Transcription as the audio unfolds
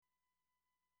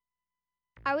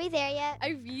Are we there yet?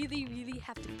 I really, really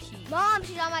have to pee. Mom,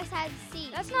 she's on my side of the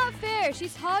seat. That's not fair.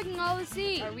 She's hogging all the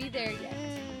seat. Are we there yet?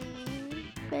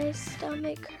 My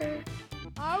stomach hurts.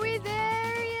 Are we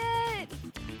there yet?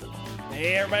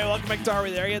 Hey, everybody. Welcome back to Are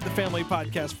We There Yet? The family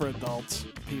podcast for adults.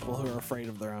 People who are afraid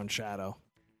of their own shadow.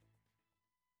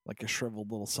 Like a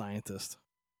shriveled little scientist.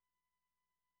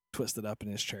 Twisted up in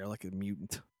his chair like a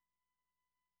mutant.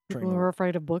 People who are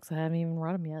afraid of books, I haven't even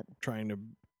read them yet. Trying to...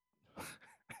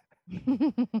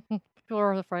 People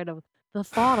are afraid of the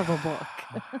thought of a book.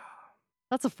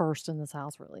 That's a first in this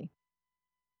house, really.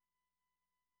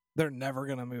 They're never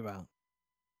going to move out.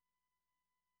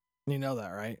 You know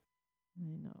that, right? I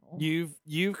know.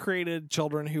 You've created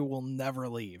children who will never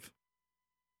leave.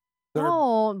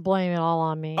 Don't blame it all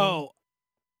on me. Oh.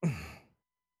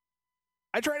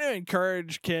 I try to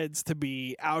encourage kids to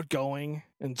be outgoing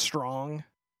and strong.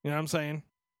 You know what I'm saying?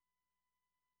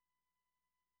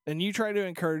 And you try to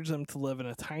encourage them to live in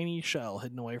a tiny shell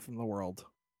hidden away from the world.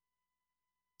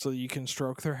 So that you can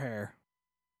stroke their hair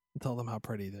and tell them how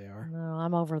pretty they are. No,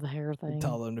 I'm over the hair thing. And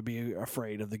tell them to be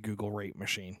afraid of the Google rape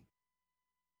machine.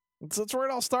 That's where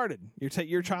it all started.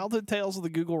 Your childhood tales of the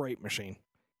Google rape machine.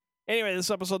 Anyway, this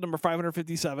is episode number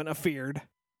 557, Afeared.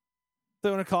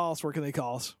 They want to call us. Where can they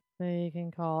call us? They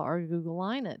can call our Google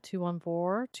line at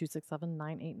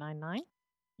 214-267-9899.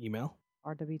 Email.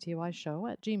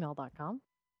 rwtyshow@gmail.com.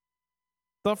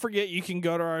 Don't forget, you can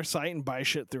go to our site and buy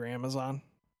shit through Amazon.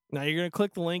 Now, you're going to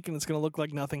click the link, and it's going to look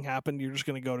like nothing happened. You're just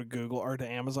going to go to Google or to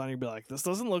Amazon, and you'll be like, this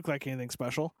doesn't look like anything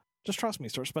special. Just trust me.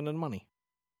 Start spending money.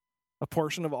 A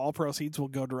portion of all proceeds will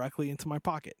go directly into my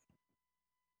pocket.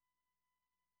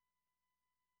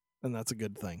 And that's a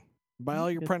good thing. Buy all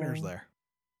your printers there.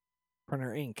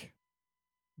 Printer ink.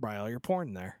 Buy all your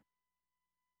porn there.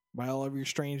 Buy all of your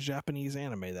strange Japanese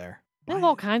anime there. They have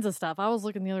all kinds of stuff. I was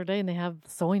looking the other day and they have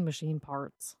sewing machine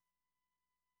parts.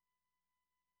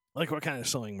 Like what kind of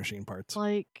sewing machine parts?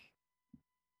 Like,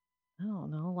 I don't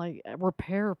know, like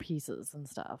repair pieces and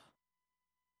stuff.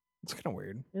 It's kind of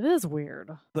weird. It is weird.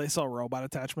 Do they sell robot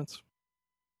attachments?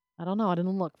 I don't know. I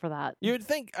didn't look for that. You would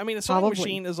think, I mean, a sewing Probably.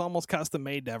 machine is almost custom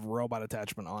made to have a robot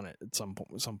attachment on it at some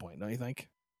point, don't you think?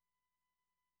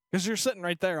 Because you're sitting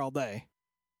right there all day,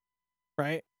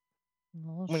 right?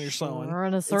 Well, when you're sewing.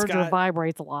 And a serger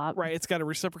vibrates a lot. Right, it's got a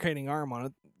reciprocating arm on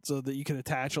it so that you can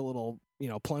attach a little,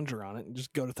 plunger on it and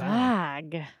just go to town.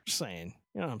 Just saying.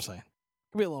 You know what I'm saying?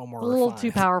 Could be a little more a little refined.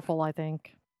 too powerful, I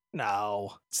think.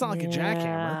 No, it's not like a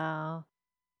jackhammer.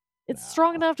 It's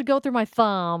strong enough to go through my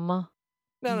thumb.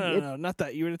 No, not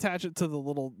that. You would attach it to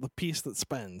the piece that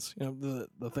spins. The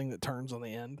thing that turns on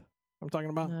the end. I'm talking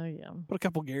about. Oh yeah. Put a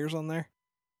couple gears on there.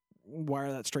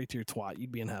 Wire that straight to your twat.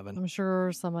 You'd be in heaven. I'm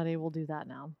sure somebody will do that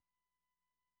now.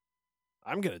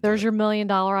 I'm gonna. There's your $1 million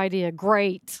idea.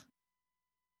 Great.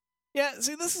 Yeah.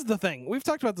 See, this is the thing. We've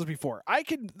talked about this before. I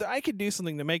could do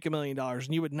something to make $1 million,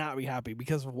 and you would not be happy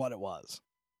because of what it was.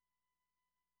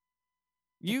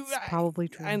 That's probably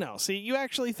true. I know. See, you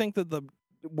actually think that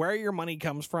where your money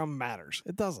comes from matters.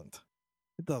 It doesn't.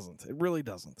 It doesn't. It really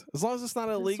doesn't. As long as it's not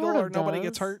illegal or nobody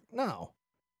gets hurt. No.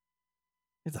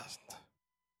 It doesn't.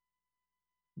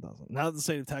 It doesn't. Now that the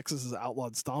state of Texas has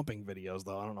outlawed stomping videos,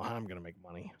 though, I don't know how I'm going to make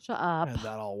money. Shut up. I had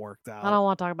that all worked out. I don't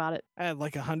want to talk about it. I had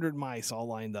like 100 mice all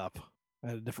lined up. I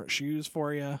had different shoes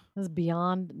for you. This is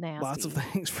beyond nasty. Lots of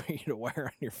things for you to wear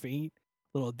on your feet.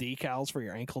 Little decals for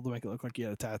your ankle to make it look like you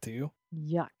had a tattoo.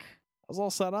 Yuck. I was all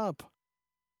set up.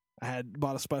 I had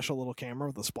bought a special little camera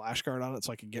with a splash guard on it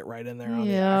so I could get right in there on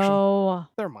the action.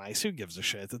 They're mice. Who gives a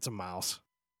shit? It's a mouse.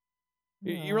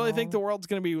 You really think the world's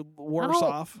going to be worse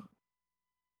off?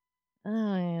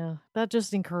 Oh, yeah. That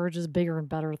just encourages bigger and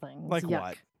better things. Like Yuck.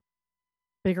 what?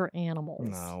 Bigger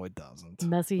animals. No, it doesn't.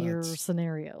 Messier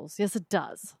scenarios. Yes, it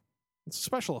does. It's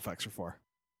special effects are for.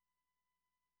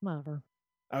 Whatever.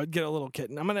 I would get a little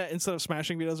kitten. I'm going to, instead of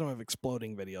smashing videos, I'm going to have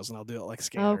exploding videos, and I'll do it like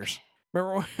scanners. Okay.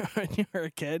 Remember when you were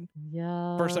a kid?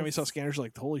 Yeah. First time you saw scanners, you're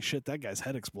like, holy shit, that guy's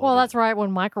head exploded. Well, that's right,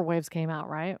 when microwaves came out,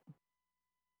 right?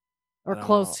 Or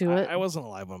close to it. I wasn't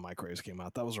alive when microwaves came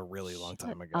out. That was a really long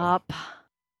time ago. Up.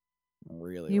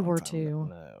 Really You long were time too. ago.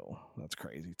 No, that's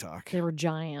crazy talk. They were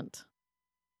giant.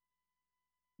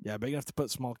 Yeah, big enough to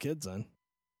put small kids in.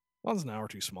 One's an hour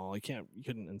too small. You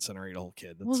couldn't incinerate a whole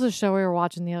kid. What was the show we were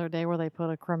watching the other day where they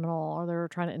put a criminal, or they were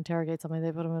trying to interrogate somebody,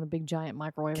 they put them in a big giant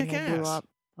microwave and they blew up.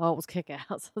 Oh, it was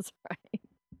Kick-Ass. That's right.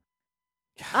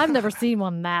 I've never seen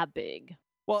one that big.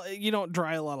 Well, you don't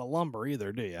dry a lot of lumber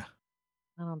either, do you?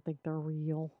 I don't think they're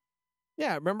real.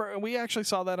 Yeah, remember, we actually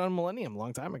saw that on Millennium a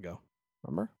long time ago.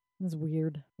 Remember? It's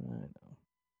weird. I know.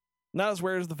 Not as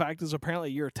weird as the fact is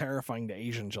apparently you're terrifying to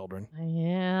Asian children. I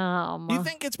am. Do you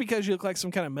think it's because you look like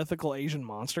some kind of mythical Asian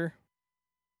monster?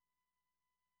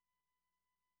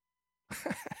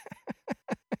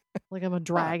 Like I'm a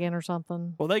dragon or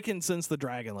something? Well, they can sense the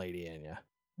dragon lady in you.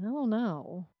 I don't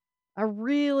know. I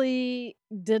really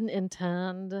didn't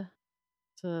intend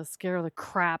to scare the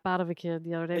crap out of a kid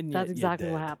the other day. And That's you exactly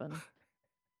what did. happened.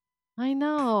 I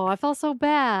know. I felt so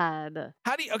bad.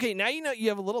 How do you, okay, now you know you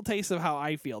have a little taste of how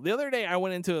I feel. The other day I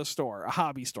went into a store, a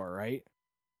hobby store, right?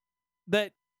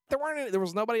 That there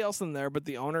was nobody else in there but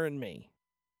the owner and me.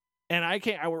 And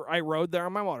I rode there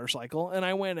on my motorcycle and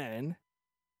I went in.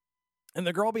 And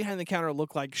the girl behind the counter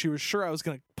looked like she was sure I was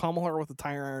going to pummel her with a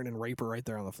tire iron and rape her right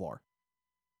there on the floor.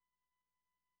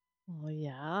 Well,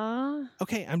 yeah.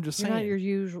 Okay, I'm just You're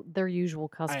saying. not their usual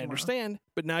customer. I understand,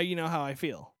 but now you know how I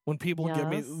feel. When people give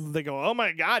me, Yes. they go, "Oh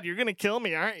my God, you're going to kill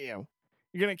me, aren't you?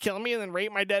 You're going to kill me and then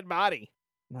rape my dead body."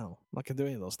 No, I'm not going to do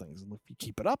any of those things. If you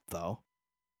keep it up, though,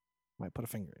 I might put a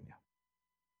finger in you.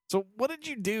 So what did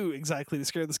you do exactly to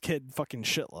scare this kid fucking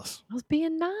shitless? I was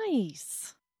being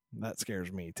nice. That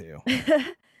scares me, too.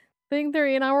 Thing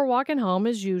Theory and I were walking home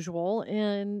as usual,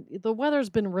 and the weather's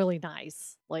been really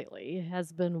nice lately. It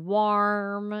has been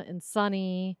warm and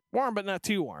sunny. Warm, but not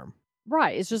too warm.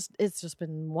 Right. It's just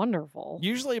been wonderful.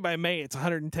 Usually by May, it's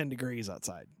 110 degrees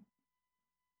outside.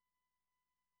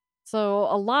 So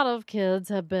a lot of kids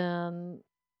have been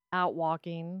out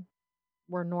walking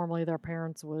where normally their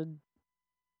parents would,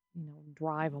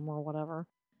 drive them or whatever.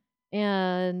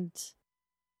 And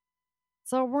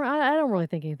so I don't really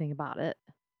think anything about it.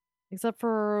 Except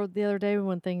for the other day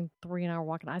when Thing 3 and I were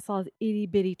walking, I saw this itty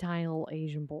bitty tiny little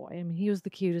Asian boy. I mean, he was the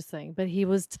cutest thing, but he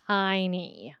was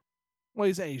tiny. Well,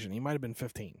 he's Asian. He might have been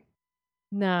 15.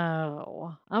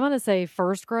 No, I'm going to say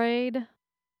first grade,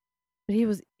 but he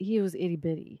was itty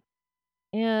bitty.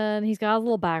 And he's got a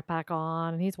little backpack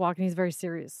on and he's walking. He's very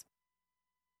serious.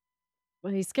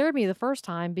 But he scared me the first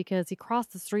time because he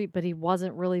crossed the street, but he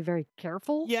wasn't really very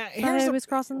careful. Yeah, he was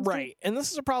crossing the street. Right. And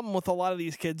this is a problem with a lot of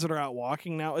these kids that are out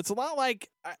walking now. It's a lot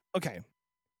like, okay,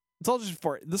 it's all just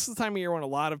for this is the time of year when a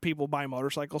lot of people buy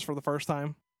motorcycles for the first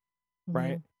time,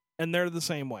 right? And they're the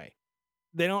same way.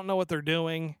 They don't know what they're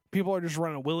doing. People are just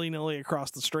running willy-nilly across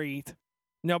the street.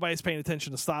 Nobody's paying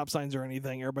attention to stop signs or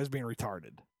anything. Everybody's being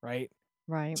retarded, right?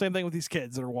 Right. Same thing with these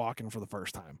kids that are walking for the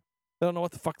first time. They don't know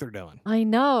what the fuck they're doing. I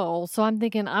know. So I'm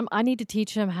thinking I need to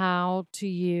teach him how to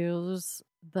use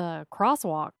the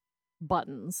crosswalk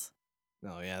buttons.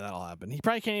 Oh, yeah, that'll happen. He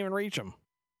probably can't even reach them.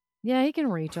 Yeah, he can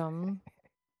reach them.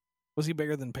 Was he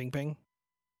bigger than Ping Ping?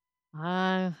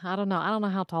 I don't know. I don't know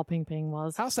how tall Ping Ping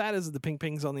was. How sad is it that Ping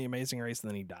Ping's on the Amazing Race and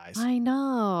then he dies? I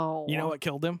know. You know what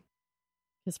killed him?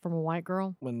 Kiss from a white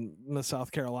girl? When Miss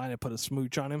South Carolina put a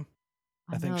smooch on him.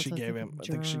 I think she gave him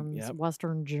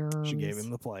Western germs. She gave him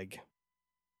the plague.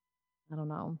 I don't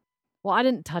know. Well, I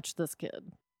didn't touch this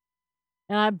kid.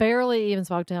 And I barely even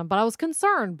spoke to him, but I was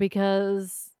concerned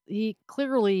because he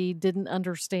clearly didn't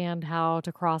understand how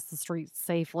to cross the street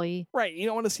safely. Right. You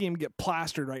don't want to see him get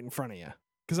plastered right in front of you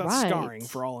because that's scarring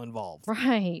for all involved.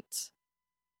 Right.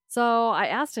 So I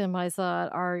asked him, I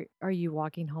said, are you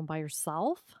walking home by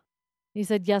yourself? He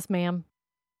said, yes, ma'am.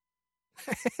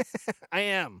 I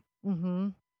am. Mm-hmm.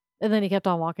 And then he kept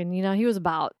on walking. He was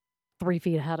about 3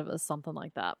 feet ahead of us, something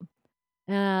like that.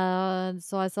 And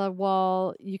so I said,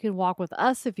 well, you can walk with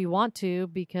us if you want to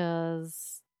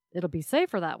because it'll be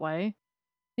safer that way.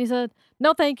 He said,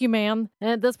 no, thank you, ma'am.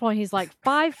 And at this point, he's like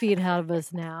 5 feet ahead of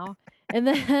us now. And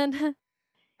then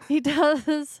he does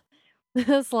this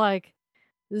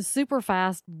super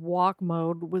fast walk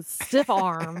mode with stiff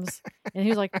arms. And he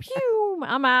was like, pew,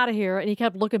 I'm out of here. And he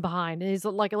kept looking behind. And he's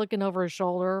like looking over his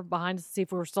shoulder behind to see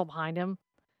if we were still behind him.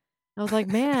 I was like,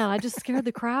 man, I just scared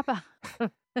the crap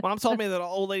out. Mom told me that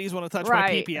old ladies want to touch my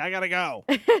pee-pee. I gotta go.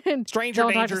 Stranger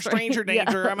danger, stranger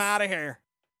danger. Yes. I'm out of here.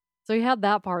 So he had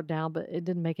that part down, but it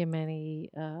didn't make him any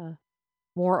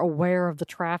more aware of the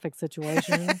traffic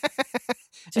situation.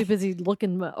 Too busy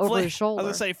looking over his shoulder. I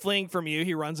was gonna say, fleeing from you,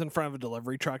 he runs in front of a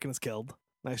delivery truck and is killed.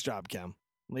 Nice job, Kim.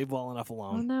 Leave well enough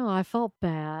alone. Oh no, I felt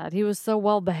bad. He was so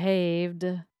well behaved.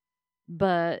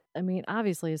 But, I mean,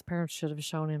 obviously his parents should have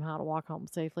shown him how to walk home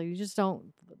safely. You just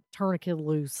don't turn a kid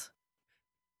loose.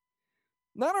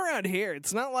 Not around here.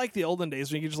 It's not like the olden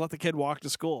days when you could just let the kid walk to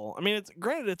school. I mean,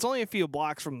 granted, it's only a few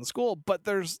blocks from the school, but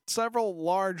there's several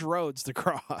large roads to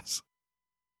cross.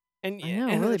 And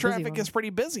really the traffic is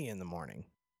pretty busy in the morning.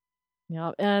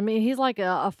 Yeah, and I mean, he's like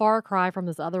a far cry from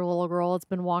this other little girl that's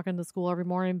been walking to school every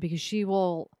morning because she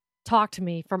will talk to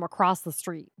me from across the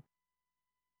street.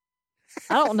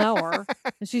 I don't know her.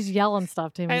 And she's yelling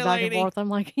stuff to me back and forth. I'm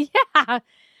like, yeah,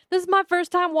 This is my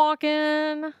first time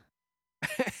walking.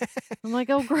 I'm like,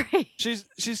 oh, great.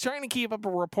 She's trying to keep up a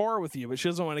rapport with you, but she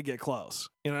doesn't want to get close.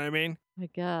 You know what I mean? I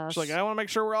guess. She's like, I want to make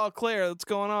sure we're all clear. What's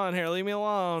going on here? Leave me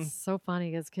alone. It's so funny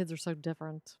because kids are so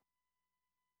different.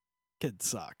 Kids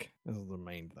suck. This is the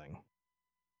main thing.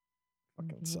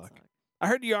 Fucking Kids suck. I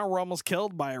heard you were almost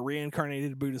killed by a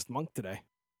reincarnated Buddhist monk today.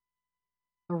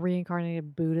 A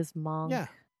reincarnated Buddhist monk? Yeah.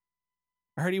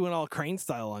 I heard he went all crane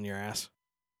style on your ass.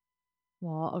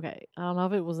 Well, okay. I don't know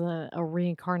if it was a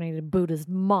reincarnated Buddhist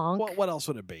monk. What else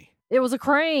would it be? It was a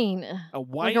crane. A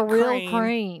white like a real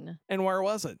crane. And where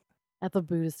was it? At the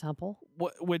Buddhist temple.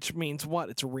 Which means what?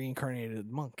 It's a reincarnated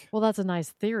monk. Well, that's a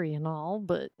nice theory and all,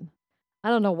 but I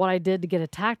don't know what I did to get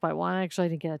attacked by one. Actually, I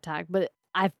didn't get attacked, but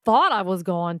I thought I was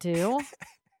going to.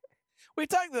 We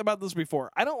talked about this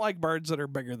before. I don't like birds that are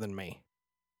bigger than me.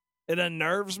 It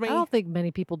unnerves me. I don't think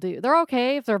many people do. They're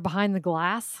okay if they're behind the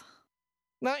glass.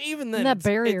 Not even then. And that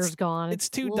barrier's gone. It's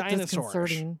too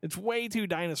dinosaurish. It's way too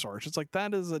dinosaurish. It's like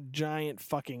that is a giant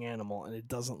fucking animal, and it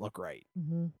doesn't look right.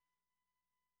 Mm-hmm.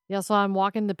 Yeah, so I'm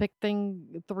walking to pick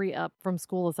thing 3 up from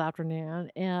school this afternoon,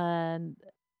 and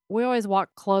we always walk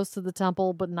close to the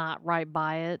temple, but not right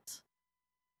by it.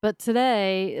 But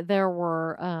today there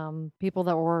were people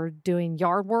that were doing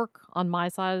yard work on my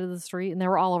side of the street, and they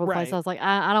were all over the place. I was like,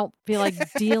 I don't feel like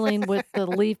dealing with the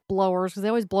leaf blowers because they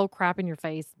always blow crap in your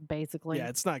face, basically. Yeah,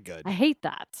 it's not good. I hate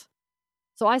that.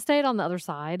 So I stayed on the other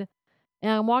side,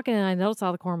 and I'm walking, and I notice out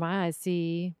of the corner of my eye, I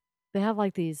see they have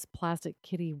like these plastic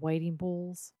kitty wading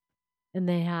pools, and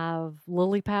they have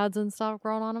lily pads and stuff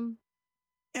growing on them.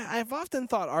 Yeah, I've often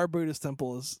thought our Buddhist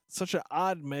temple is such an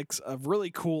odd mix of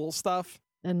really cool stuff.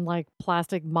 And like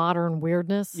plastic modern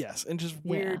weirdness. Yes, and just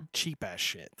weird, cheap ass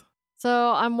shit.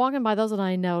 So I'm walking by those and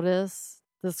I notice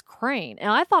this crane.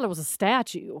 And I thought it was a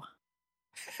statue.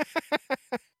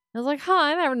 I was like,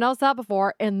 I never noticed that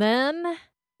before. And then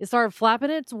it started flapping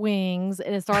its wings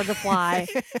and it started to fly.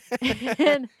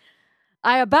 And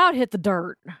I about hit the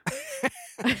dirt.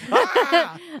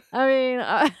 Ah! I mean,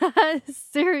 I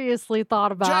seriously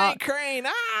thought about giant crane.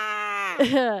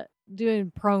 Ah!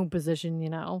 Doing prone position, you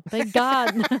know. Thank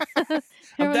God.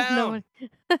 I'm down.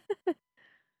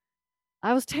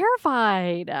 I was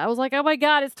terrified. I was like, oh my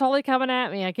God, it's totally coming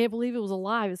at me. I can't believe it was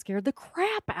alive. It scared the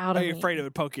crap out of me. Are you afraid it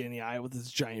would poke you in the eye with its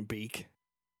giant beak?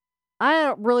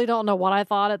 I really don't know what I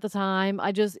thought at the time.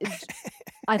 I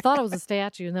thought it was a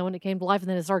statue, and then when it came to life and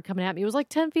then it started coming at me, it was like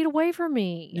 10 feet away from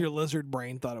me. Your lizard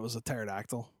brain thought it was a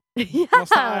pterodactyl.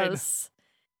 Yes.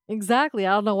 Exactly.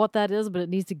 I don't know what that is, but it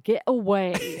needs to get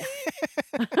away.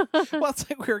 Well, it's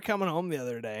like we were coming home the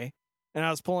other day, and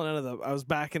I was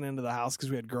backing into the house because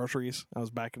we had groceries. I was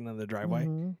backing into the driveway,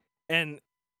 and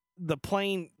a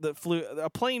plane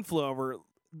flew over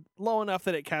low enough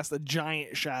that it cast a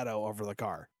giant shadow over the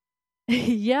car.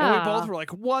 Yeah. And we both were like,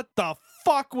 what the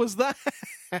fuck was that?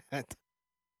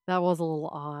 That was a little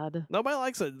odd. Nobody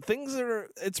likes it.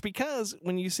 It's because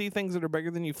when you see things that are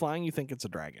bigger than you flying, you think it's a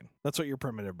dragon. That's what your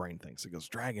primitive brain thinks. It goes,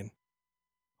 dragon.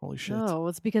 Holy shit. No,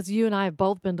 it's because you and I have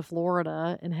both been to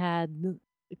Florida and had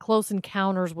close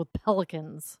encounters with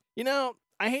pelicans. You know,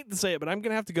 I hate to say it, but I'm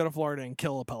going to have to go to Florida and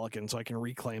kill a pelican so I can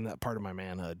reclaim that part of my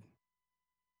manhood.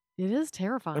 It is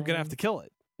terrifying. I'm going to have to kill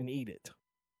it and eat it.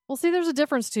 Well, see, there's a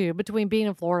difference, too, between being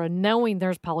in Florida, knowing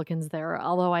there's pelicans there,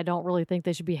 although I don't really think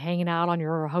they should be hanging out on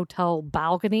your hotel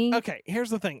balcony. Okay, here's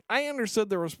the thing. I understood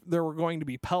there were going to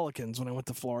be pelicans when I went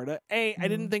to Florida. A, I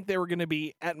didn't think they were going to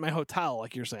be at my hotel,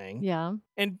 like you're saying. Yeah.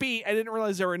 And B, I didn't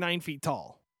realize they were 9 feet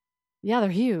tall. Yeah, they're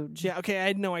huge. Yeah, okay, I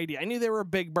had no idea. I knew they were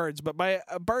big birds, but by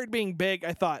a bird being big,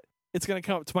 I thought it's going to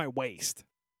come up to my waist,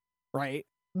 right?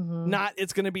 Mm-hmm. Not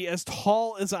it's going to be as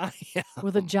tall as I am.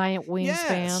 With a giant wingspan.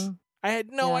 Yes. I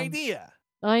had no idea.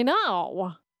 I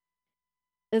know.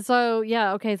 And so,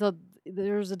 yeah, okay, so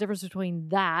there's a difference between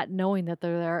that, knowing that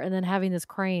they're there, and then having this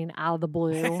crane out of the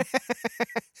blue.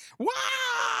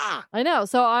 Wah! I know.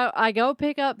 So I go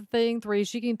pick up thing 3.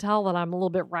 She can tell that I'm a little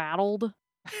bit rattled.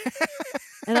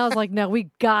 And I was like, no,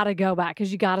 we got to go back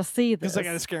because you got to see this. Because I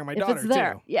got to scare my if daughter, it's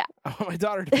there. too. Yeah. I want my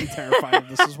daughter to be terrified of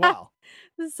this as well.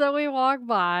 So we walk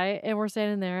by, and we're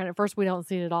standing there, and at first we don't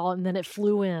see it at all, and then it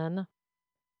flew in.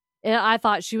 And I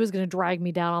thought she was going to drag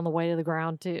me down on the way to the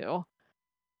ground, too.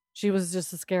 She was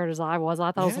just as scared as I was.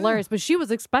 I thought it was hilarious, but she was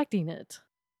expecting it.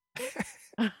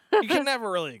 You can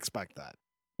never really expect that.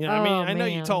 You know, I know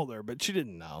you told her, but she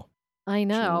didn't know. I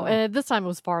know. And this time it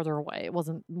was farther away. It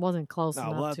wasn't close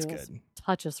enough to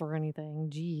touch us or anything.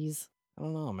 Jeez. I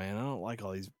don't know, man. I don't like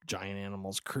all these giant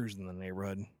animals cruising the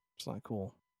neighborhood. It's not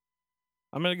cool.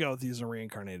 I'm going to go with using a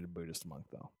reincarnated Buddhist monk,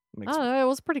 though. I don't know. It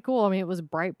was pretty cool. I mean, it was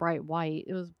bright white.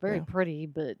 It was very pretty,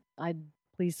 but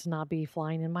Please to not be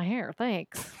flying in my hair.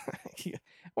 Thanks.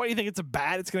 What do you think? It's a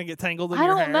bat? It's going to get tangled in I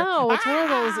your don't hair? know. It's one of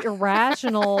those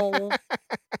irrational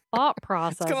thought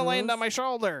processes. It's going to land on my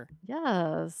shoulder.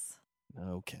 Yes.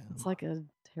 Okay. It's like a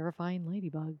terrifying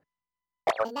ladybug.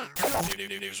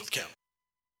 News with Kim.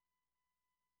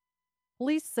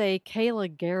 Police say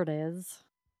Kayla Gerdes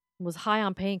was high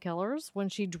on painkillers when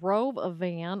she drove a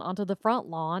van onto the front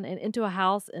lawn and into a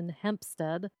house in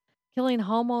Hempstead, killing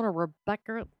homeowner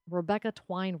Rebecca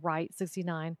Twine Wright,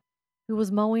 69, who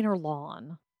was mowing her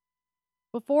lawn.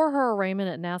 Before her arraignment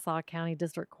at Nassau County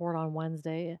District Court on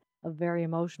Wednesday, a very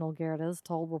emotional Gerdes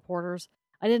told reporters,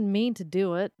 "I didn't mean to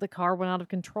do it. The car went out of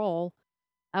control.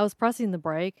 I was pressing the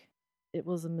brake. It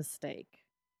was a mistake."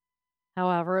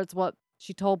 However, it's what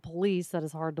she told police that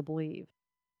is hard to believe.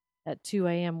 At 2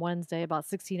 a.m. Wednesday, about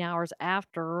 16 hours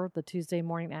after the Tuesday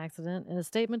morning accident, in a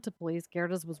statement to police,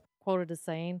 Gerdes was quoted as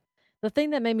saying, "The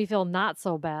thing that made me feel not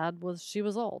so bad was she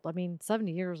was old. I mean,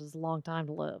 70 years is a long time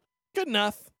to live." Good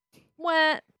enough.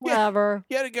 Whatever.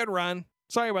 You had a good run.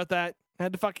 Sorry about that. I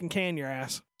had to fucking can your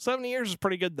ass. 70 years is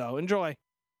pretty good, though. Enjoy.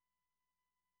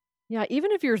 Yeah,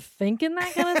 even if you're thinking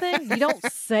that kind of thing, you don't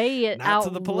say it Not out to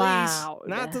the police. loud.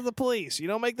 Not to the police. You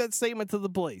don't make that statement to the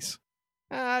police.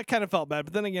 I kind of felt bad,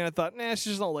 but then again, I thought, she's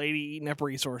just an old lady eating up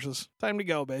resources. Time to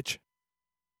go, bitch.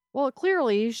 Well,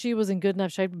 clearly she was in good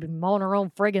enough shape to be mowing her own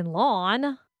friggin'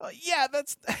 lawn. Yeah,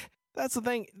 that's the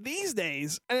thing. These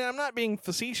days, and I'm not being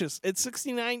facetious, at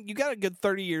 69, you got a good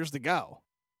 30 years to go.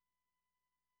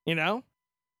 You know?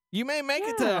 You may make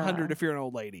it to 100 if you're an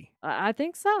old lady. I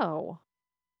think so.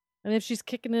 And if she's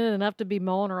kicking it enough to be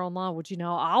mowing her own lawn, which,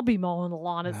 I'll be mowing the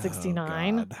lawn at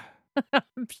 69. God.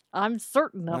 I'm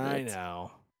certain of I it.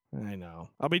 know.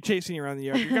 I'll be chasing you around the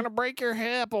yard. You're going to break your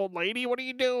hip, old lady. What are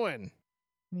you doing?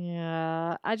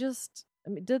 Yeah,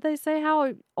 did they say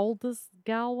how old this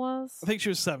gal was? I think she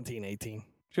was 17, 18.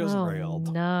 She wasn't very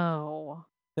old. No.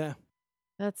 Yeah.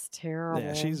 That's terrible.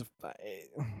 Yeah,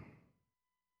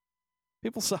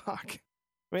 people suck.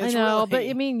 I know, but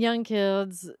young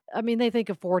kids, they think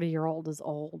a 40-year-old is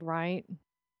old, right?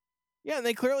 Yeah, and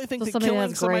they clearly think that somebody killing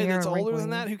has somebody gray hair that's and older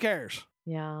wrinkling. than that, who cares?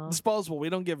 Yeah. Disposable. We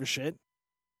don't give a shit.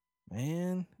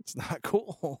 Man, it's not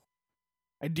cool.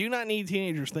 I do not need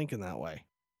teenagers thinking that way.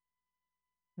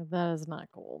 That is not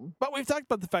cool. But we've talked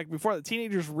about the fact before that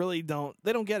teenagers really don't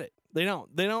get it. They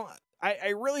don't.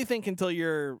 I really think until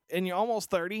you're almost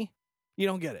 30, you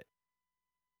don't get it.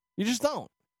 You just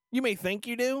don't. You may think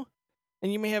you do,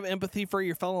 and you may have empathy for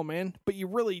your fellow man, but you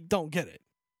really don't get it.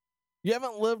 You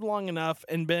haven't lived long enough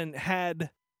and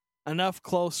had enough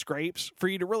close scrapes for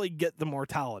you to really get the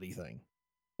mortality thing.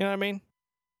 You know what I mean?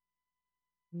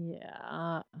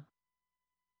 Yeah.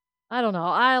 I don't know.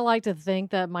 I like to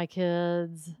think that my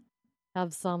kids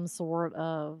have some sort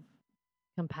of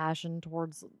compassion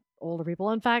towards older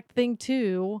people. In fact, Thing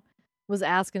 2 was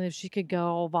asking if she could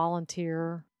go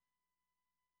volunteer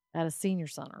at a senior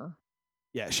center.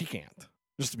 Yeah, she can't,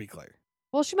 just to be clear.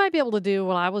 Well, she might be able to do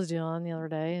what I was doing the other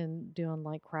day and doing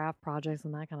like craft projects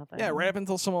and that kind of thing. Yeah, right up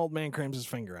until some old man crams his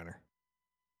finger in her.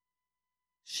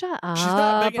 Shut up.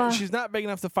 She's not big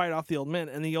enough to fight off the old men,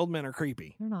 and the old men are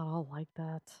creepy. They're not all like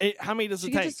that. How many does it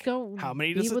She take? could just go How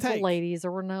many be does it with take? the ladies.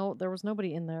 There was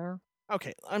nobody in there.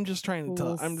 Okay, I'm just trying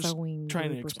to explain.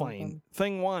 Something.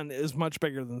 Thing 1 is much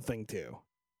bigger than Thing 2.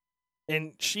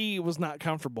 And she was not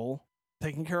comfortable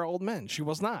taking care of old men. She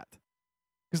was not.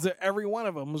 Because every one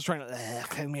of them was trying to,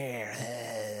 come here.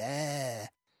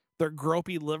 Their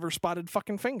gropey, liver-spotted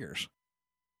fucking fingers.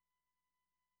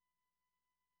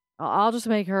 I'll just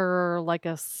make her like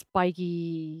a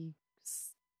spiky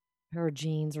pair of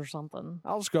jeans or something.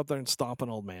 I'll just go up there and stomp an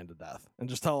old man to death. And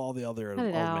just tell all the other old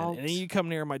men. out. And you come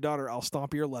near my daughter, I'll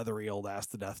stomp your leathery old ass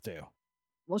to death too.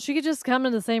 Well, she could just come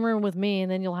in the same room with me, and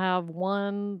then you'll have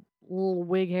one little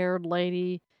wig-haired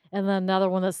lady and then another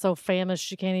one that's so famished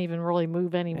she can't even really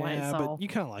move anyway. Yeah, so but you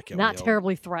kind of like it. not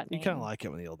terribly threatening. You kind of like it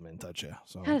when the old men touch you.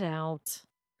 So Cut it out.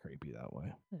 creepy that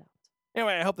way. Cut it out.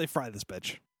 Anyway, I hope they fry this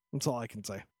bitch. That's all I can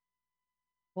say.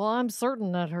 Well, I'm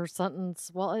certain that her sentence.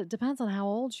 Well, it depends on how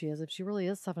old she is. If she really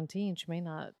is 17, she may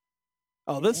not.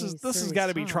 Oh, this Any has got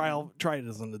to be serious tried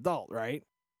as an adult, right?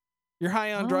 You're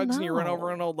high on drugs and you run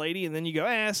over an old lady, and then you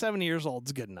go, 70 years old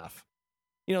is good enough.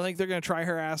 You don't think they're going to try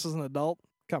her ass as an adult?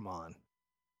 Come on.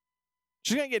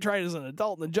 She's going to get tried as an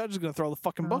adult, and the judge is going to throw the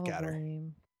fucking book at her.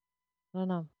 I don't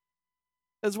know.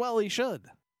 As well, he should.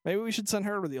 Maybe we should send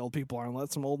her where the old people are and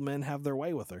let some old men have their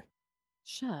way with her.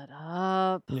 Shut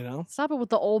up. You know? Stop it with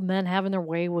the old men having their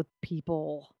way with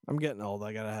people. I'm getting old.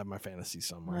 I got to have my fantasies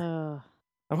somewhere.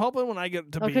 I'm hoping when I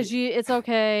get to be... Because it's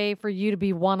okay for you to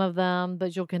be one of them,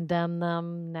 but you'll condemn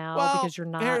them now because you're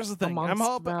not here's the thing.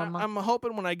 amongst them. I'm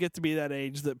hoping when I get to be that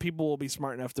age that people will be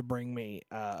smart enough to bring me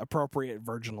appropriate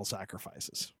virginal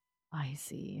sacrifices. I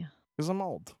see. Because I'm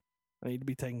old. I need to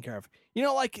be taken care of. You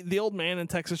know, like the old man in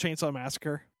Texas Chainsaw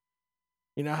Massacre?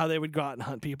 You know how they would go out and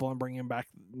hunt people and bring him back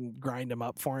and grind them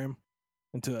up for him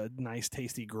into a nice,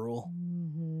 tasty gruel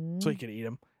so he could eat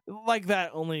them? Like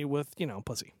that, only with,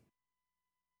 pussy.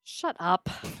 Shut up.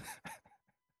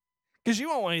 Because you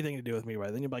won't want anything to do with me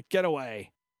by then. You'll be like, get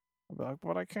away. I'll be like,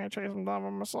 but I can't chase them down by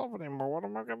myself anymore. What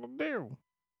am I going to do?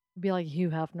 Be like Hugh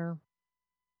Hefner.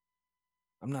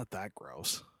 I'm not that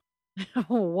gross.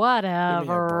 Whatever. Give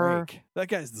me a break. That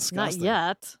guy's disgusting. Not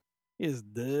yet. He is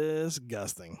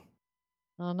disgusting.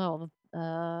 I don't know.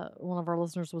 One of our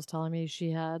listeners was telling me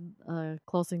she had a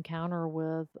close encounter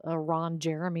with a Ron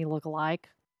Jeremy lookalike.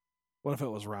 What if it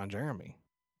was Ron Jeremy?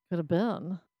 Could have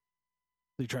been.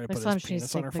 Did he try to Next put time his she needs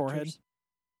penis to on take her forehead? pictures.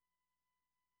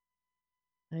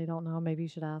 I don't know. Maybe you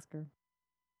should ask her.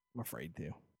 I'm afraid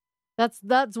to.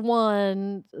 That's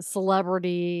one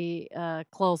celebrity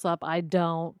close up I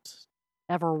don't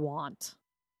ever want.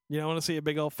 You don't want to see a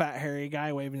big old fat hairy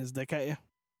guy waving his dick at you?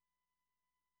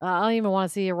 I don't even want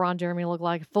to see a Ron Jeremy look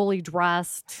like fully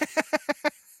dressed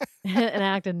and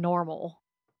acting normal.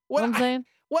 What I'm saying?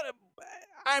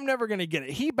 I'm never going to get it.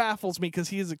 He baffles me because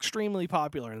he is extremely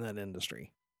popular in that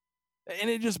industry. And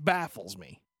it just baffles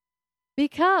me.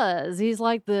 Because he's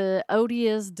like the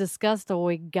odious,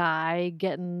 disgustoid guy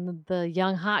getting the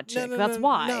young hot chick. That's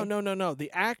why. No.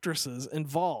 The actresses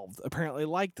involved apparently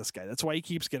like this guy. That's why he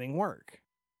keeps getting work.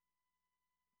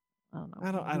 I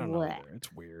don't know. I don't know either.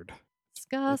 It's weird.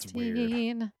 Disgusting. It's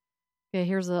weird. Okay,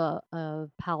 here's a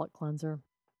palate cleanser.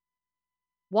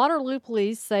 Waterloo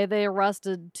police say they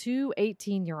arrested two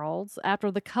 18-year-olds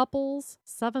after the couple's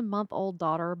 7-month-old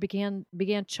daughter began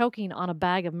choking on a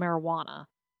bag of marijuana.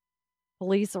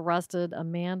 Police arrested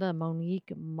Amanda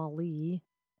Monique Malie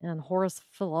and Horace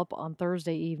Phillip on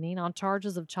Thursday evening on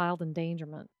charges of child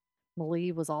endangerment.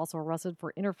 Malie was also arrested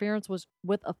for interference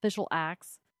with official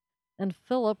acts, and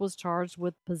Phillip was charged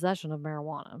with possession of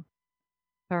marijuana.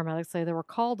 Paramedics say they were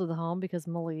called to the home because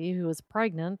Malie, who is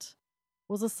pregnant,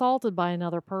 was assaulted by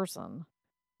another person.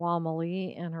 While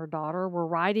Malie and her daughter were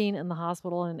riding in the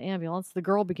hospital in an ambulance, the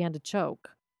girl began to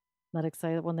choke. Medics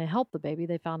say that when they helped the baby,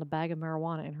 they found a bag of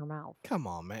marijuana in her mouth. Come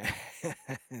on,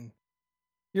 man.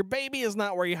 Your baby is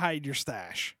not where you hide your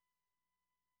stash.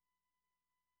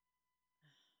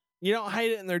 You don't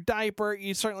hide it in their diaper.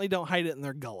 You certainly don't hide it in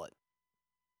their gullet.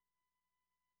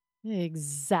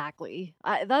 Exactly.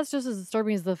 That's just as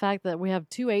disturbing as the fact that we have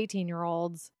two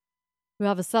 18-year-olds who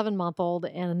have a 7-month-old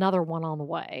and another one on the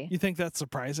way. You think that's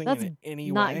surprising in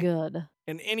any way? Not good.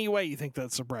 In any way, you think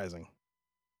that's surprising?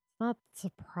 Not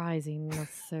surprising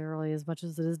necessarily as much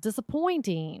as it is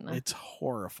disappointing. It's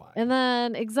horrifying. And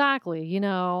then, exactly,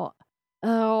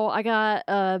 I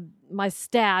got my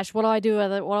stash. What do I do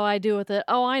with it?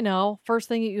 Oh, I know. First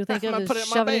thing you think of is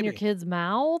shove it in your kid's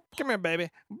mouth. Come here,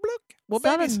 baby. Blook. Well,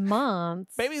 7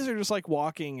 months. Babies are just like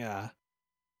walking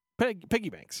piggy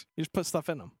banks. You just put stuff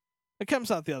in them. It comes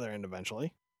out the other end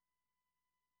eventually.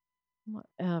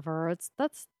 Whatever.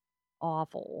 That's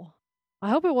awful. I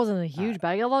hope it wasn't a huge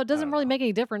bag, although it doesn't really make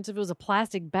any difference if it was a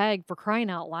plastic bag, for crying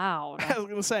out loud. I was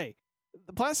going to say,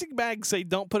 the plastic bags say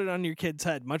don't put it on your kid's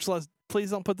head, much less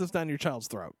please don't put this down your child's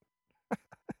throat. I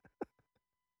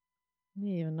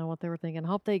didn't even know what they were thinking.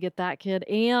 Hope they get that kid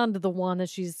and the one that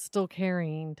she's still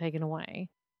carrying taken away.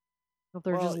 Hope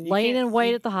they're just laying in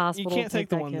wait at the hospital. You can't take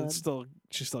the one that's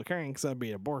she's still carrying because that'd be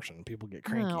an abortion. People get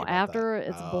cranky. No, about after that.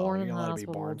 it's born in the let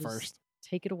hospital, it be born just first.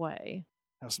 Take it away.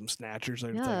 Have some snatchers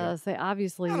there. Yes, they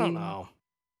obviously I don't know.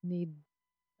 Need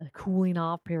a cooling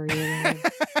off period and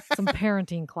some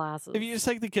parenting classes. If you just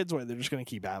take the kids away, they're just going to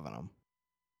keep having them.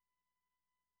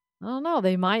 I don't know.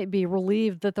 They might be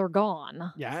relieved that they're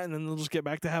gone. Yeah, and then they'll just get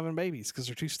back to having babies because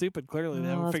they're too stupid. Clearly, they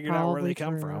haven't figured out where they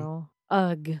come from.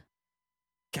 Ugh.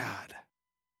 God.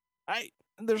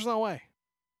 There's no way.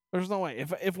 There's no way.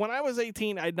 If when I was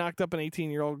 18, I'd knocked up an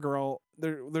 18-year-old girl,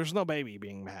 there's no baby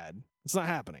being had. It's not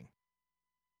happening.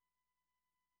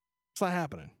 It's not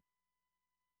happening.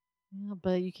 Yeah,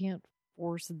 but you can't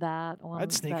force that on.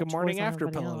 I'd sneak a morning after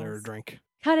pill in her drink.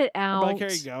 Cut it out. Like, here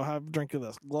you go. Have a drink of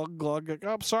this. Glug, glug.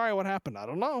 Oh, sorry. What happened? I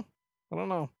don't know.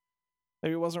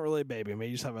 Maybe it wasn't really a baby. Maybe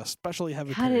you just have a especially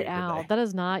heavy Cut period it out. That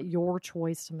is not your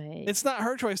choice to make. It's not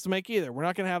her choice to make either. We're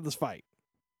not going to have this fight.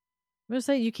 I'm going to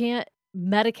say you can't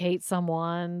medicate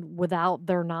someone without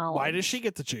their knowledge. Why does she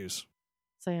get to choose?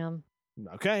 Sam.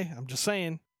 Okay, I'm just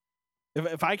saying.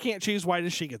 If I can't choose, why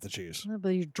does she get to choose? But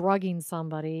you're drugging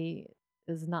somebody.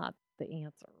 is not the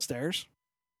answer. Stairs.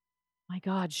 My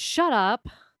God, shut up.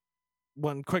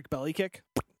 One quick belly kick.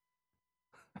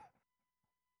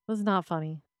 That's not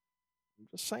funny. I'm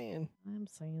just saying. I'm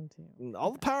saying too.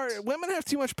 All the power. Women have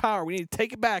too much power. We need to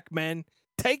take it back, men.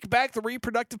 Take back the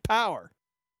reproductive power.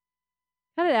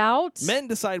 Cut it out. Men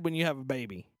decide when you have a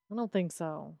baby. I don't think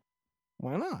so.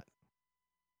 Why not?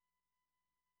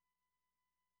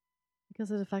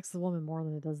 Because it affects the woman more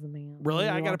than it does the man. Really?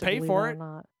 Whether I you gotta want to pay believe for or it?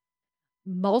 not.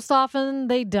 Most often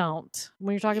they don't.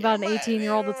 When you're talking about an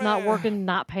 18-year-old that's not working,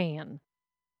 not paying.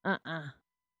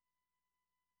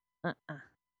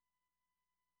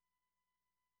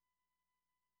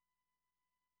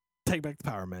 Take back the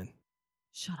power, men.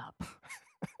 Shut up.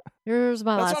 Here's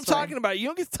my That's last what I'm story. talking about. You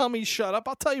don't get to tell me shut up.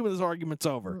 I'll tell you when this argument's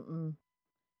over. Mm-mm.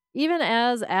 Even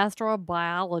as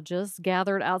astrobiologists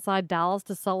gathered outside Dallas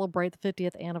to celebrate the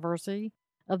 50th anniversary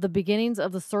of the beginnings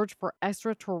of the search for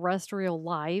extraterrestrial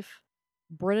life,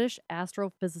 British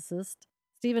astrophysicist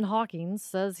Stephen Hawking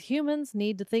says humans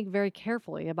need to think very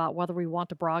carefully about whether we want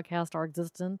to broadcast our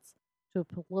existence to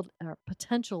a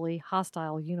potentially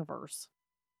hostile universe.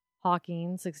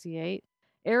 Hawking, 68,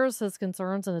 airs his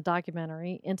concerns in a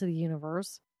documentary, Into the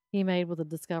Universe, he made with the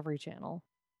Discovery Channel.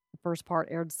 The first part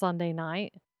aired Sunday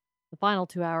night. The final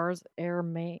 2 hours air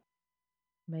May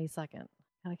 2nd. God,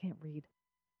 I can't read.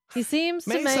 He seems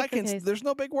May to make 2nd. the case. There's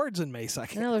no big words in May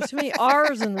 2nd. No, there's too many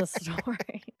R's in this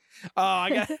story. Oh,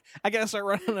 I got to start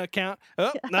running an account.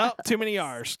 Oh, no, too many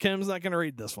R's. Kim's not going to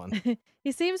read this one.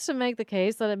 He seems to make the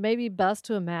case that it may be best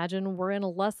to imagine we're in a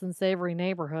less than savory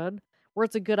neighborhood where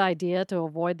it's a good idea to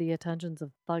avoid the attentions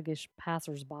of thuggish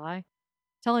passersby.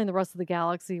 Telling the rest of the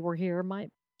galaxy we're here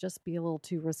might just be a little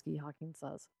too risky, Hawking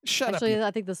says. Shut Actually, up.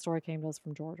 I think this story came to us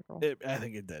from Georgia Girl. I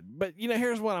think it did. But,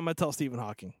 here's what I'm going to tell Stephen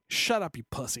Hawking. Shut up, you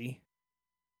pussy.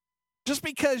 Just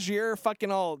because you're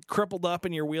fucking all crippled up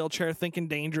in your wheelchair thinking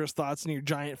dangerous thoughts in your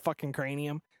giant fucking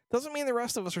cranium doesn't mean the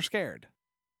rest of us are scared.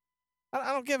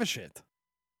 I don't give a shit.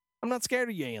 I'm not scared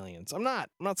of you aliens. I'm not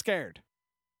scared.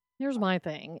 Here's my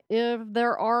thing. If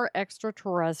there are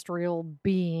extraterrestrial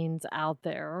beings out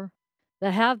there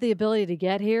that have the ability to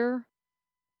get here,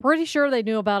 pretty sure they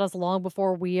knew about us long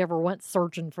before we ever went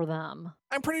searching for them.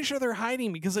 I'm pretty sure they're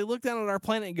hiding because they look down at our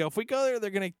planet and go, if we go there, they're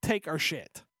going to take our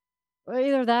shit.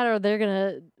 Either that or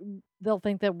they'll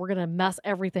think that we're gonna mess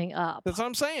everything up. That's what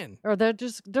I'm saying. Or they're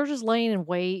just laying in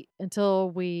wait until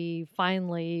we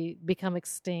finally become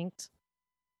extinct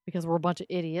because we're a bunch of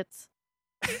idiots.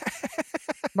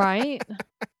 Right?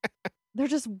 They're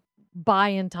just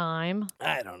buying time.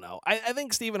 I don't know. I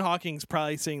think Stephen Hawking's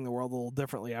probably seeing the world a little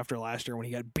differently after last year when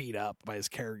he got beat up by his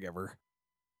caregiver.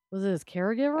 Was it his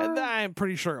caregiver? I'm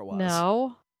pretty sure it was.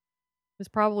 No. There's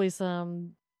probably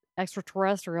some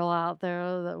extraterrestrial out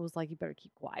there that was like, you better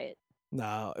keep quiet.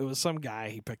 No, it was some guy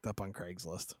he picked up on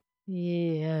Craigslist.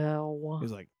 Yeah. He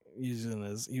was like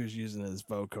he was using his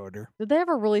vocoder. Did they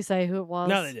ever really say who it was?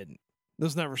 No, they didn't. It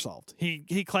was never solved.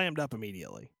 He clammed up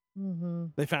immediately. Mm-hmm.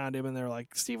 They found him and they're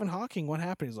like, Stephen Hawking, what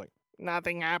happened? He's like,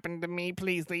 nothing happened to me.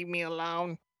 Please leave me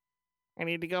alone. I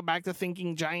need to go back to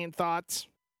thinking giant thoughts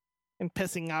and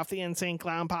pissing off the insane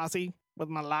clown posse with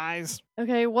my lies.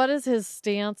 Okay, what is his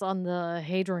stance on the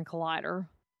Hadron Collider?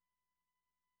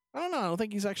 I don't know. I don't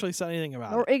think he's actually said anything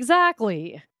about it.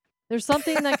 Exactly. There's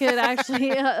something that could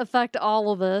actually affect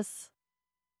all of us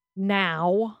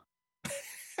now.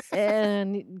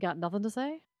 And got nothing to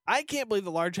say? I can't believe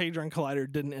the Large Hadron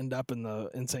Collider didn't end up in the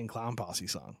Insane Clown Posse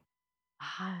song.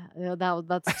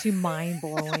 That's too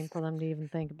mind-blowing for them to even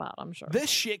think about, I'm sure. This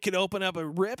shit could open up a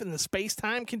rip in the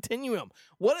space-time continuum.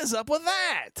 What is up with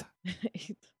that?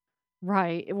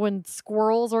 Right. When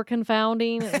squirrels are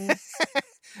confounding. And...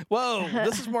 Whoa,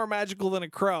 this is more magical than a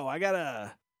crow. I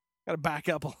gotta back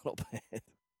up a little bit.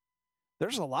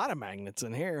 There's a lot of magnets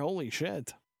in here. Holy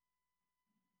shit.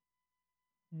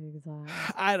 Exactly.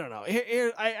 I don't know.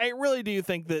 I really do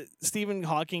think that Stephen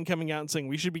Hawking coming out and saying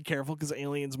we should be careful because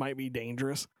aliens might be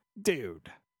dangerous. Dude,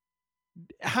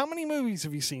 how many movies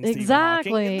have you seen,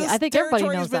 exactly. Stephen Hawking? This I think everybody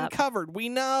knows territory has been that. covered. We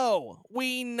know.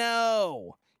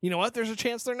 You know what? There's a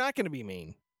chance they're not going to be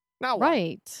mean. Now what?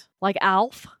 Right. Like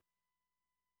Alf.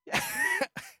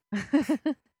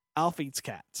 Alf eats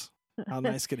cats. How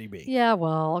nice could he be? Yeah,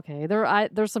 well, okay.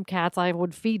 There's some cats I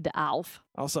would feed to Alf.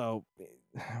 Also,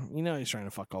 he's trying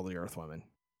to fuck all the Earth women.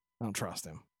 I don't trust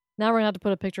him. Now we're going to have to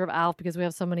put a picture of Alf because we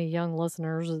have so many young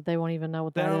listeners that they won't even know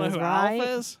what They that don't know is, who right?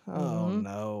 Alf is? Oh, Mhm.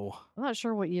 no. I'm not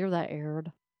sure what year that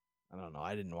aired. I don't know.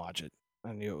 I didn't watch it.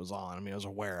 I knew it was on. I mean, I was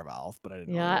aware of Alf, but I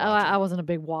didn't Yeah, really watch I it. wasn't a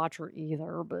big watcher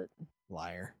either, but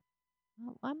Liar.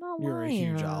 I'm not You're lying.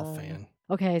 a huge Alf fan.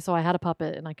 Okay, so I had a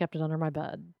puppet and I kept it under my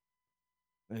bed.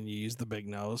 And you used the big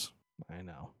nose. I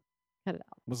know. Cut it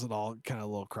out. Was it all kind of a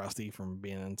little crusty from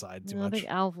being inside too No, much? I think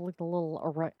Alf looked a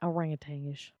little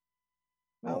orangutan-ish.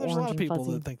 Well, there's a lot of people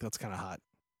that think that's kind of hot.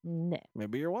 Nah.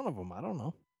 Maybe you're one of them. I don't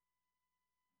know.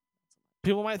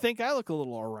 People might think I look a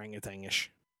little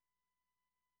orangutan-ish.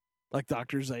 Like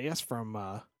Dr. Zayas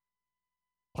from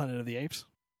Planet of the Apes.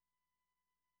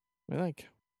 What do you think?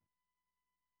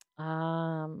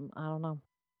 I don't know.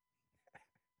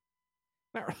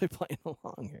 Not really playing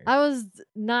along here. I was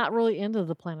not really into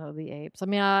the Planet of the Apes. I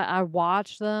mean, I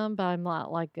watched them, but I'm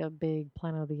not like a big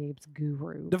Planet of the Apes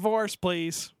guru. Divorce,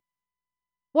 please.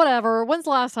 Whatever. When's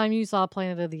the last time you saw a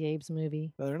Planet of the Apes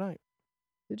movie? The other night.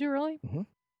 Did you really? Mm-hmm.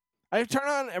 I turn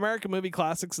on American Movie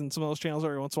Classics and some of those channels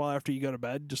every once in a while after you go to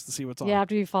bed just to see what's on. Yeah,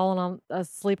 after you've fallen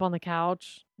asleep on the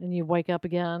couch and you wake up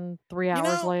again 3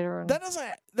 hours later. And...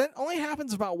 That only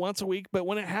happens about once a week, but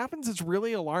when it happens, it's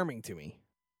really alarming to me.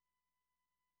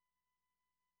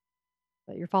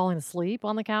 That you're falling asleep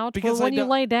on the couch? Because when you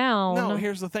lay down. No,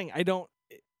 here's the thing.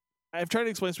 I've tried to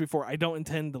explain this before. I don't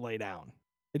intend to lay down.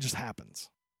 It just happens.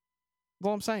 That's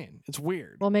all I'm saying. It's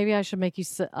weird. Well, maybe I should make you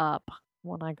sit up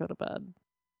when I go to bed.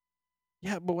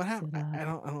 Yeah, but what happens? I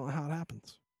don't know how it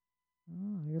happens.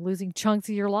 Oh, you're losing chunks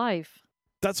of your life.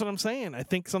 That's what I'm saying. I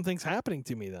think something's happening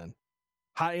to me then.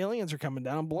 Hot aliens are coming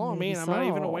down and blowing me, and I'm not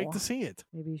even awake to see it.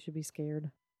 Maybe you should be scared.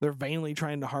 They're vainly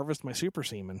trying to harvest my super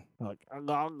semen. Like,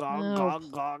 gog,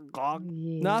 gog, gog, gog.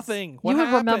 Yes. Nothing. You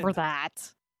would remember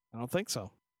that. I don't think so.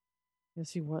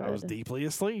 Yes, you would. I was deeply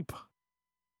asleep.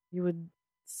 You would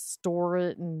store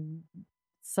it and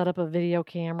set up a video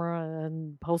camera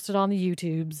and post it on the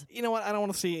YouTubes. You know what? I don't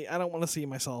want to see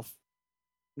myself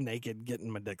naked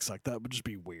getting my dick sucked. That would just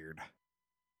be weird.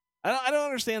 I don't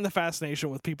understand the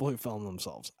fascination with people who film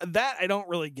themselves. That I don't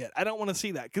really get. I don't want to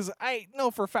see that because I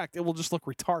know for a fact it will just look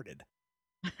retarded.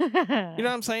 You know what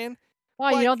I'm saying?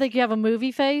 Why, you don't think you have a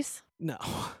movie face? No.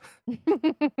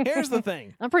 Here's the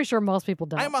thing. I'm pretty sure most people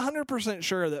don't. I'm 100%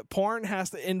 sure that porn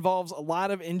involves a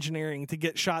lot of engineering to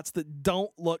get shots that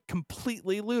don't look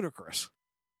completely ludicrous.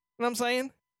 You know what I'm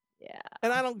saying? Yeah.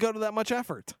 And I don't go to that much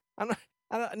effort.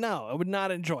 I would not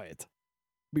enjoy it.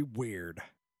 It'd be weird.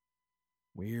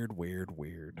 Weird.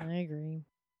 I agree.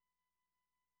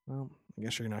 Well, I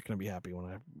guess you're not going to be happy when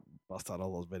I bust out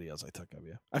all those videos I took of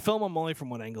you. I film them only from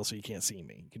one angle so you can't see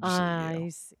me. You can just I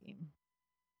see.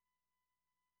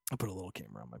 I put a little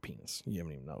camera on my penis. You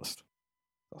haven't even noticed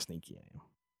how sneaky I am.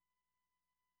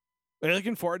 Are you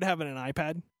looking forward to having an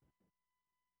iPad?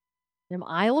 Am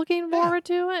I looking forward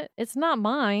to it? It's not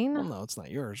mine. Well, no, it's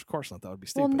not yours. Of course not. That would be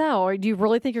stupid. Well, no. Or do you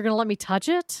really think you're going to let me touch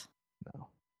it? No.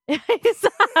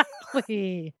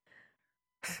 Exactly.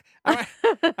 I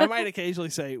might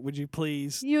occasionally say, would you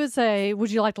please? You would say, would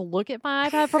you like to look at my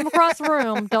iPad from across the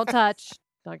room? Don't touch.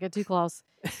 Don't get too close.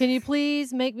 Can you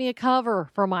please make me a cover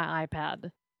for my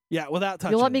iPad? Yeah, without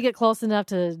touching You'll let me get close enough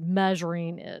to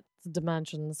measuring its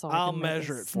dimensions so I'll I can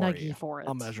measure make it snuggie for you. it.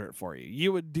 I'll measure it for you.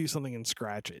 You would do something and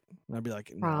scratch it. And I'd be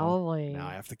like, no, Probably. now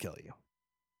I have to kill you.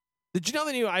 Did you know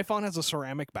the new iPhone has a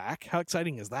ceramic back? How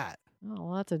exciting is that? Oh,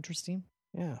 well, that's interesting.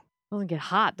 Yeah. Doesn't get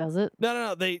hot, does it?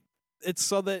 No. It's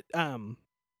so that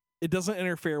it doesn't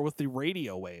interfere with the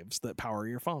radio waves that power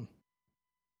your phone.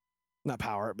 Not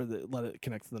power it, but let it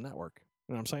connect to the network.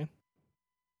 You know what I'm saying?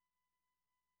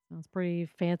 Sounds pretty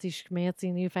fancy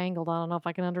schmancy newfangled. I don't know if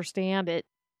I can understand it.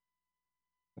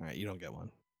 All right, you don't get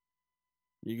one.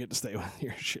 You get to stay with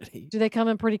your shitty. Do they come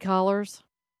in pretty colors?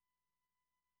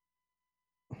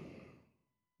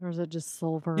 Or is it just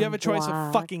silver? You have a choice black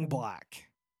of fucking black.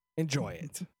 Enjoy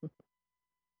it.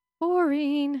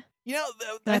 Boring. You know,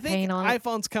 I think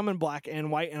iPhones come in black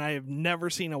and white, and I have never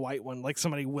seen a white one, like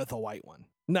somebody with a white one.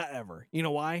 Not ever. You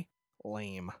know why?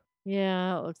 Lame.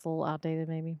 Yeah, it looks a little outdated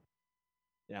maybe.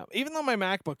 Yeah, even though my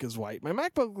MacBook is white, my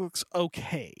MacBook looks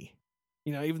okay.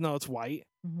 You know, even though it's white.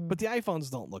 Mm-hmm. But the iPhones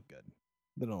don't look good.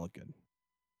 They don't look good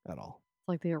at all. It's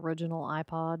like the original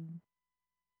iPod.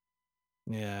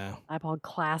 Yeah. iPod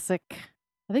Classic.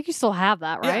 I think you still have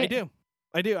that, right? Yeah,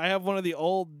 I do. I have one of the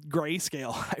old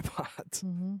grayscale iPods.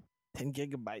 Mm-hmm. 10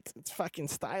 gigabytes. It's fucking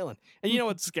styling. And you know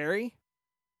what's scary?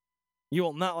 You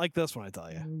will not like this when I tell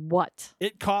you. What?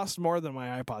 It cost more than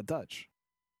my iPod Touch.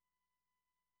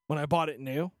 When I bought it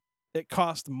new, it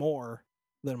cost more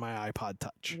than my iPod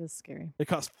Touch. It is scary. It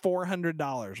cost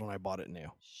 $400 when I bought it new.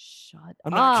 Shut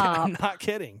I'm up. not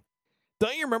kidding.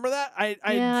 Don't you remember that?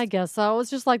 Yeah, I guess so. It was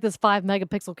just like this 5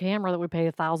 megapixel camera that we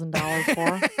paid $1,000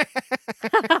 for.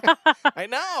 I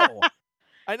know.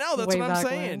 That's Way what I'm back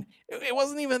saying. It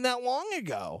wasn't even that long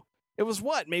ago. It was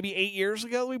what, maybe 8 years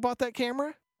ago we bought that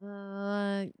camera?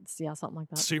 Yeah, something like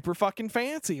that. Super fucking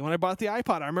fancy. When I bought the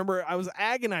iPod, I remember I was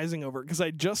agonizing over it because I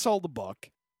just sold a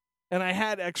book and I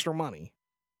had extra money.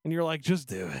 And you're like, just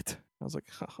do it. I was like,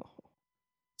 oh,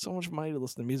 so much money to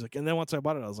listen to music. And then once I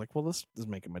bought it, I was like, well, this is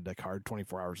making my dick hard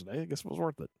 24 hours a day. I guess it was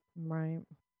worth it. Right.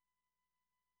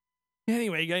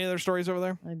 Anyway, you got any other stories over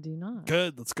there? I do not.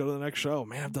 Good. Let's go to the next show.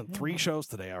 Man, I've done 3 Yeah. shows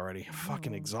today already.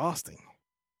 Fucking Oh. exhausting.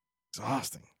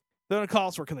 Exhausting. They're going to call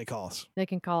us. Where can they call us? They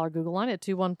can call our Google line at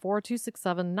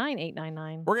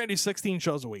 214-267-9899. We're going to do 16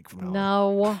 shows a week from now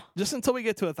on. No. Just until we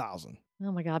get to 1,000.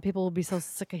 Oh my God. People will be so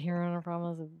sick of hearing from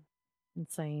us.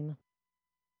 Insane.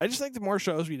 I just think the more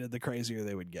shows we did, the crazier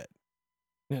they would get.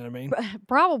 You know what I mean?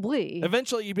 Probably.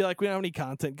 Eventually, you'd be like, we don't have any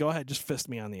content. Go ahead. Just fist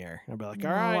me on the air. I'd be like, all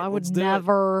No, right, I would let's do it.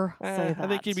 never say that. I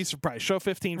think you'd be surprised. Show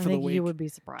 15 I for the think week. you would be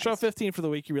surprised. Show 15 for the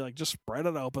week. You'd be like, just spread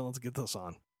it open. Let's get this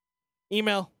on.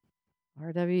 Email.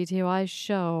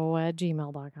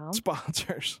 rwtyshow@gmail.com.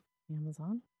 Sponsors.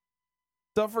 Amazon.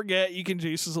 Don't forget, you can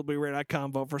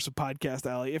juiceswillbeware.com. Vote for some Podcast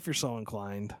Alley if you're so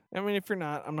inclined. I mean, if you're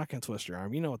not, I'm not going to twist your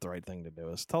arm. You know what the right thing to do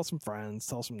is. Tell some friends.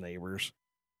 Tell some neighbors.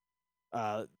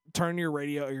 Turn your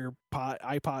radio or your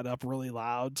iPod up really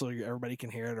loud so everybody can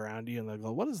hear it around you. And they'll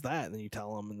go, what is that? And then you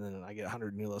tell them. And then I get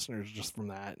 100 new listeners just from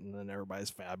that. And then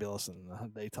everybody's fabulous. And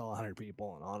they tell 100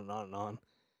 people and on and on and on.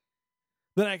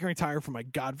 Then I can retire from my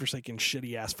godforsaken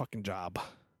shitty ass fucking job.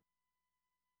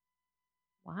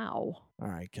 Wow. All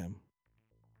right, Kim.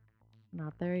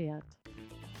 Not there yet.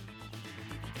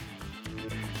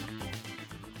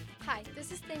 Hi,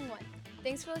 this is Thing One.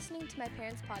 Thanks for listening to my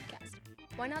parents' podcast.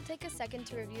 Why not take a second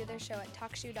to review their show at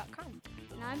talkshoe.com?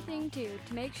 And I'm Thing 2.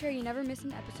 To make sure you never miss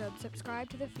an episode, subscribe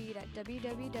to the feed at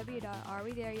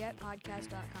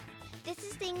www.arewethereyetpodcast.com. This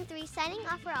is Thing 3 signing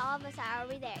off for all of us at Are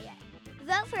We There Yet?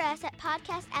 Vote for us at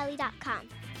podcastalley.com.